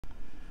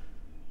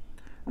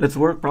Let's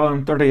work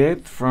problem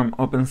 38 from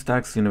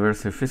OpenStax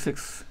University of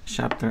Physics,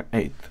 Chapter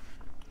 8.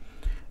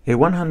 A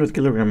 100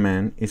 kilogram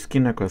man is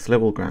skiing across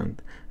level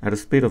ground at a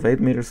speed of 8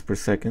 meters per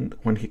second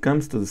when he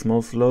comes to the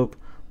small slope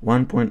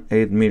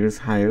 1.8 meters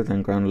higher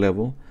than ground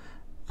level,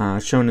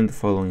 shown in the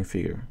following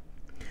figure.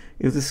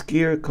 If the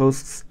skier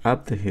coasts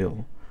up the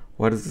hill,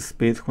 what is the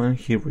speed when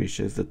he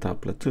reaches the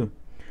top plateau?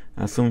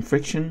 Assume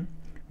friction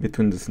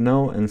between the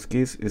snow and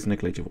skis is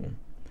negligible.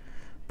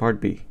 Part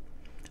B.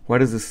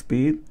 What is the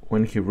speed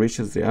when he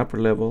reaches the upper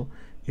level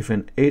if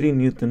an 80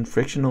 Newton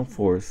frictional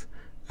force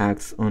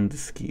acts on the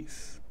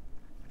skis?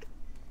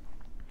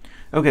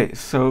 Okay,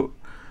 so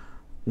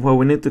what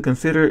we need to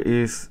consider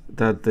is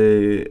that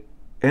the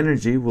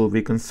energy will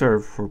be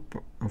conserved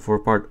for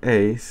part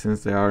A,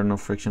 since there are no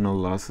frictional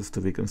losses to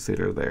be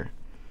considered there.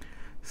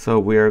 So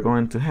we are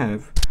going to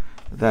have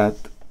that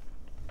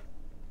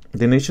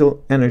the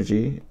initial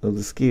energy of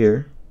the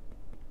skier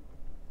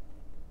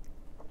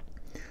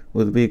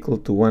would be equal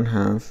to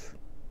 1/2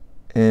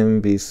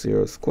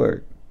 mv0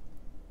 squared.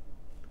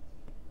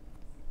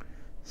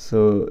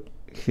 So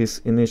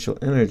his initial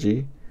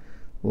energy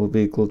will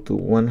be equal to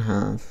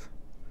 1/2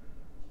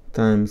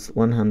 times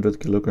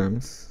 100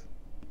 kilograms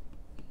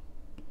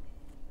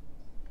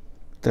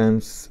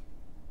times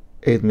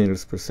 8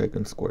 meters per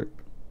second squared.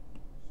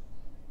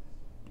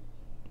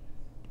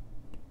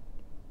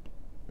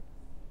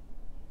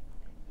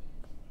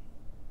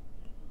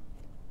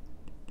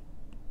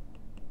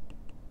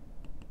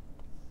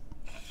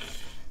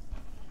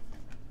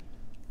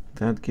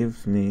 That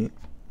gives me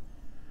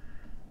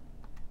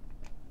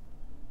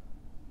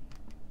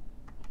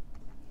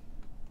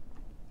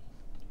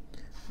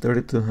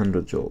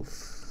 3,200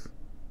 joules.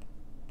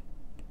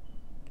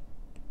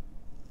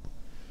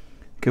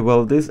 Okay,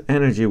 well, this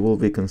energy will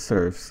be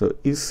conserved, so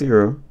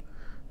E0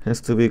 has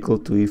to be equal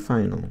to E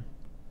final.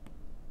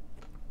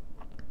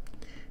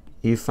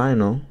 E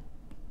final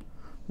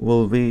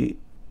will be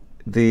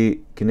the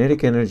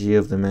kinetic energy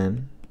of the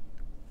man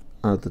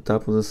at the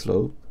top of the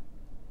slope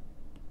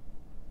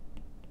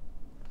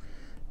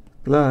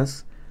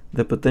plus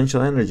the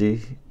potential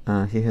energy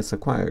he has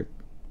acquired.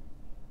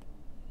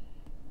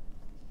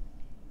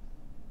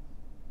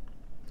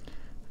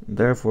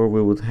 Therefore, we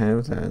would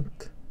have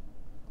that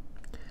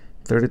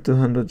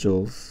 3,200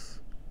 joules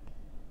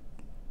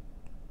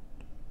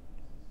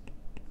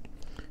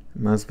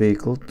must be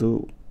equal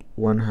to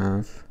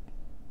 1/2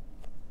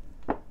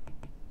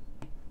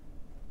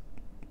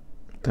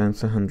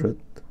 times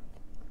 100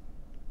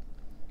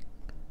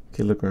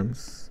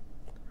 kilograms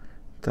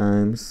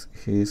times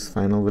his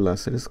final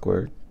velocity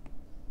squared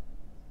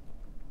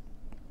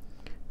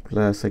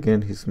plus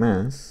again his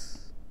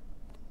mass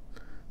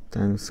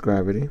times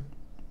gravity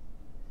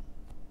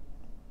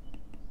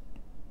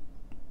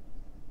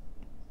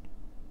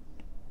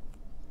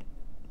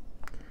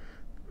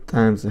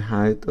times the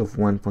height of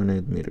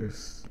 1.8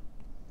 meters.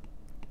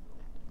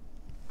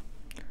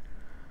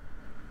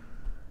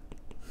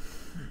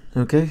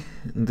 Okay,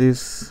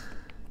 this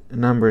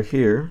number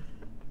here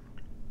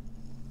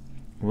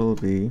will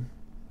be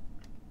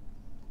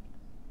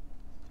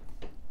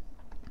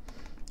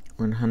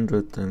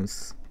 100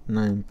 times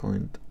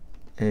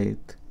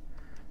 9.8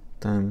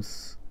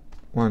 times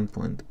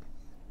 1.8,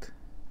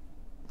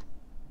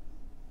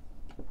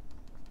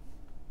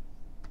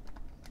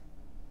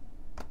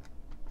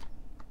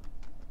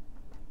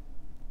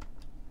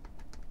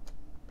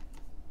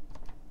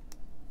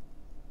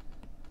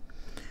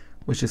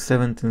 which is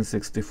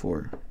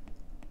 1764.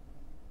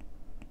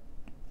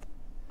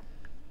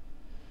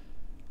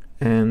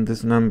 And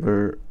this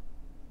number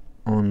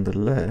on the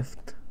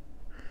left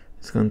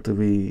is going to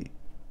be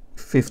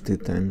 50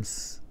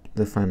 times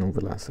the final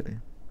velocity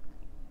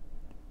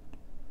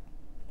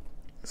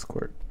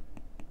squared.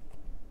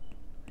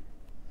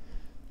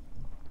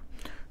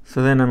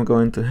 So then I'm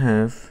going to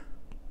have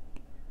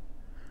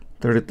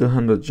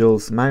 3,200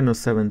 joules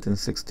minus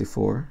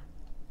 1764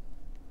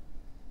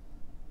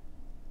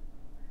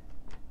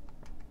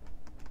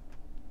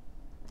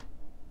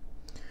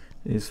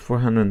 is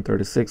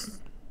 436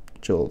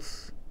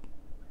 joules,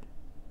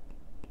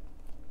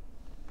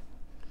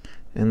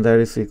 and that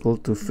is equal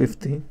to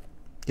 50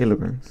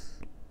 kilograms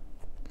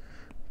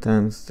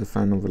times the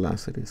final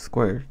velocity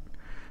squared.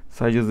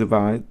 So I just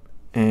divide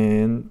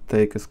and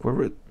take a square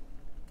root.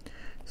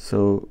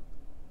 So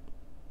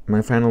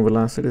my final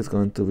velocity is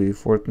going to be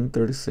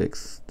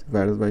 1436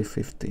 divided by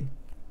 50.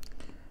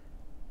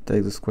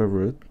 Take the square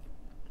root.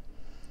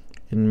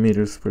 In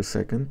meters per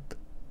second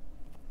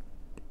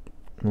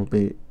will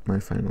be my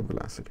final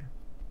velocity.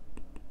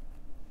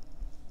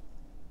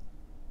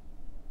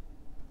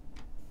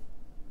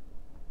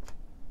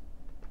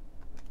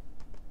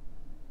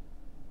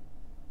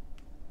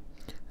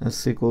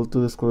 That's equal to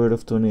the square root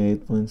of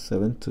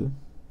 28.72.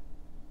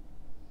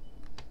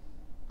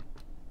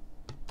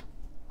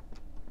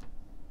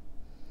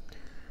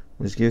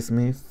 Which gives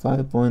me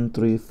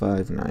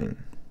 5.359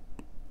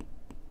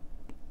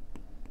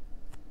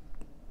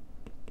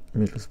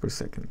 meters per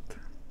second.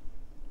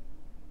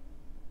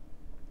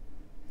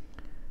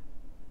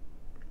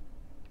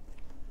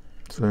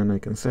 So then I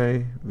can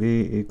say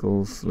V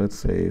equals, let's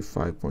say,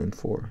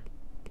 5.4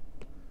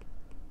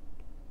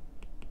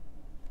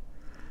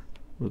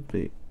 would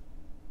be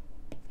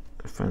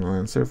the final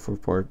answer for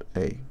part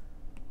A.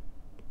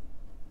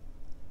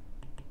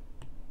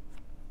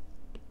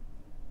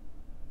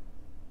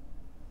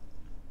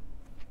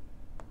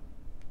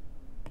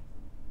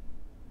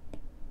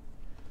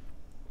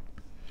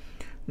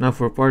 Now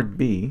for part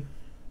B,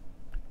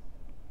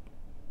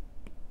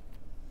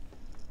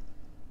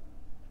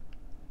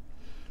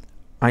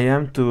 I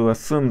am to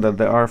assume that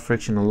there are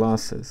frictional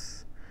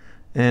losses,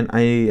 and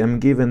I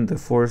am given the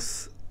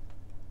force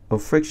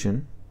of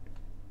friction,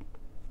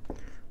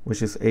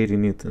 which is 80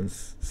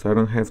 newtons. So I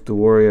don't have to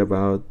worry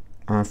about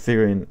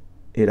figuring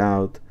it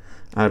out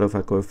of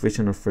a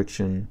coefficient of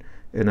friction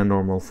and a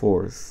normal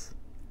force.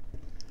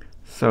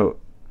 So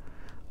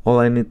all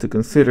I need to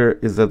consider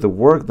is that the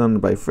work done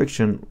by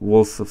friction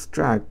will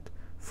subtract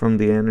from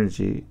the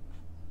energy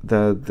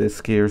that the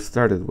skier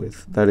started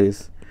with. That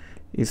is,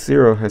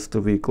 E0 has to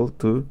be equal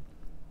to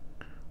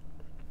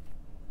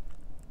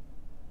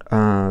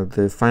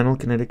the final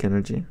kinetic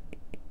energy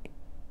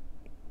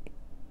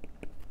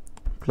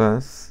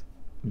plus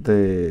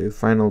the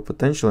final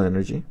potential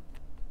energy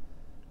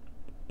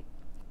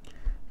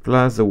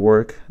plus the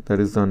work that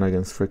is done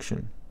against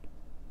friction.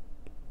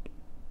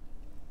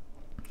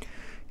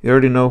 You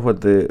already know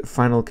what the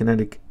final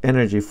kinetic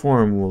energy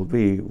form will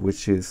be,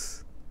 which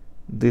is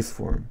this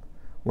form,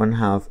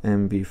 1/2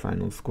 mv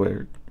final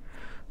squared.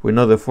 We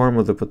know the form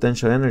of the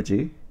potential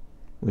energy,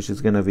 which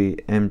is going to be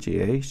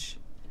mgh,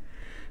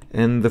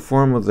 and the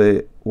form of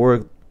the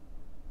work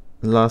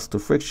lost to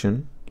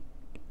friction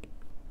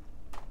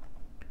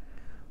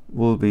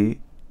will be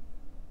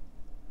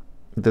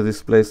the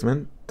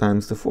displacement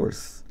times the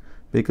force.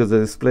 Because the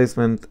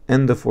displacement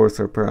and the force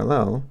are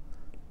parallel,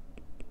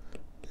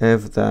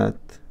 f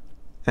dot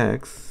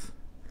x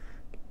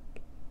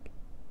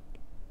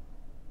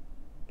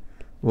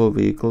will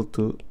be equal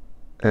to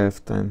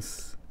f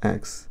times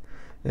x.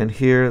 And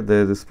here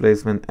the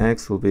displacement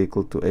x will be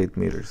equal to 8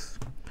 meters.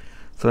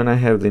 So then I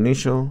have the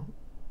initial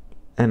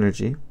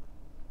energy,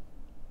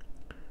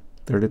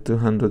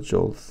 3200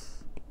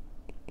 joules,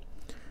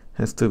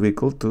 has to be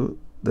equal to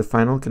the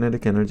final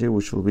kinetic energy,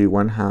 which will be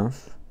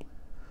 1/2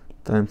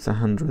 times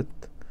 100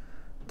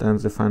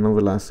 times the final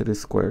velocity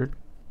squared,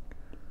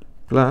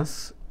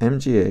 plus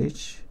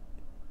mgh,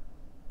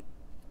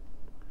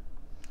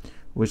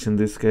 which in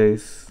this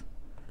case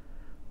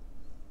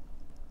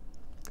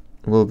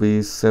will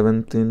be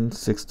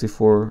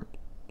 1764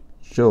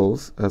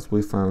 joules, as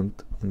we found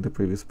in the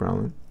previous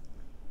problem,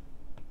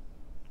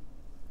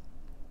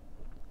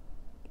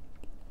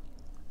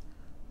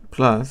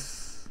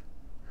 plus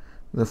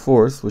the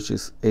force, which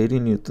is 80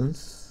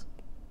 newtons,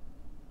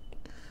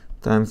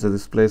 times the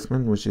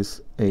displacement, which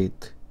is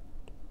 8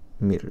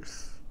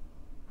 meters.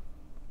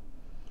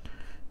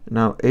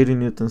 Now 80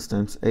 newtons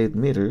times 8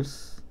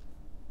 meters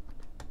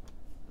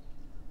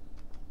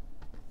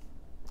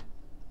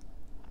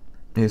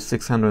is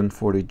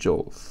 640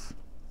 joules.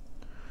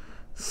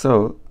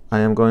 So I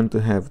am going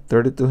to have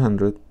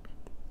 3200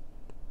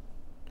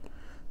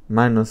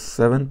 minus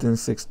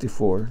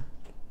 1764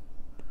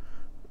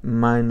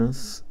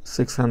 minus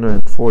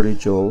 640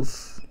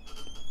 joules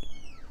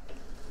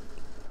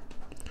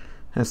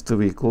has to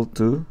be equal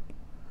to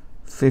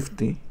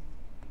 50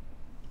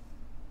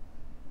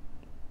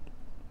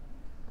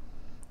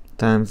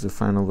 times the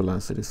final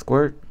velocity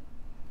squared.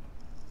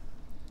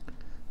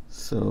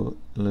 So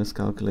let's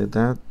calculate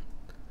that.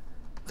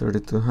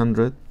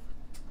 3200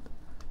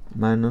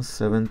 minus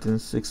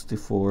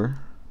 1764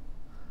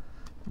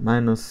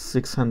 minus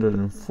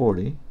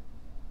 640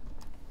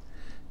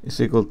 is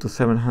equal to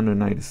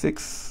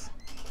 796.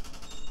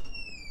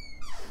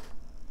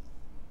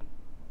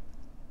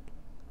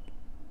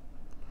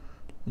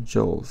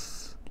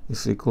 Joules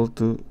is equal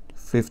to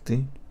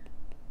 50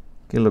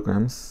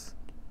 kilograms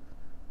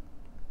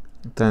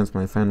times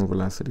my final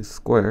velocity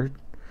squared.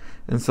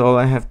 And so all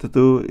I have to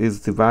do is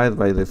divide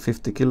by the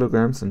 50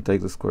 kilograms and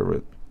take the square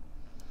root.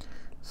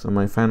 So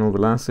my final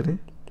velocity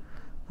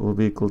will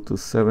be equal to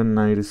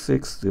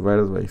 796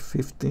 divided by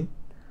 50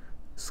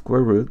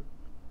 square root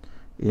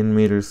in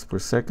meters per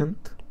second,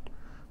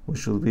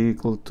 which will be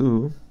equal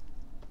to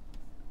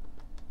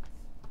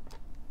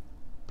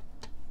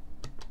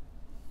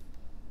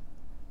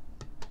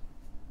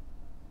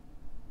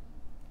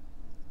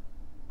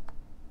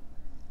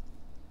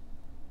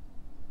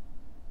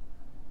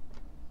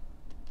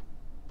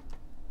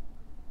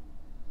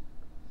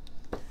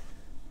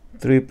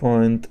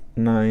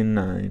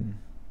 3.99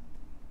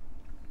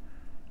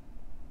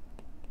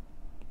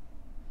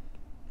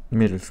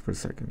 meters per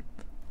second.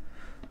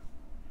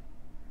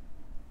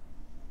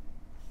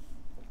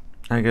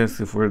 I guess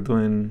if we're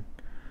doing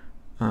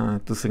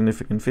two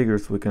significant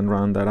figures, we can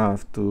round that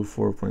off to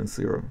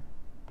 4.0.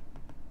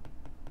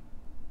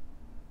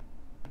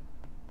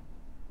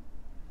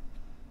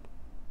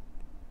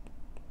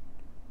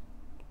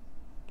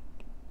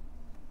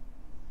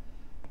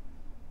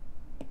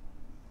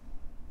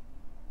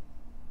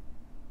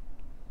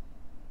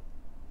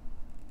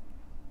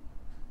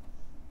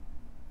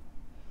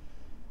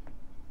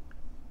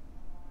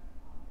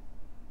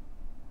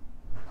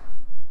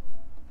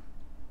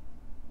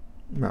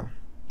 Well,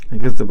 I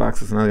guess the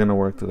box is not gonna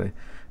work today.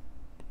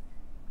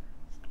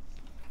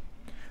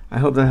 I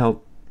hope that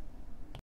helped.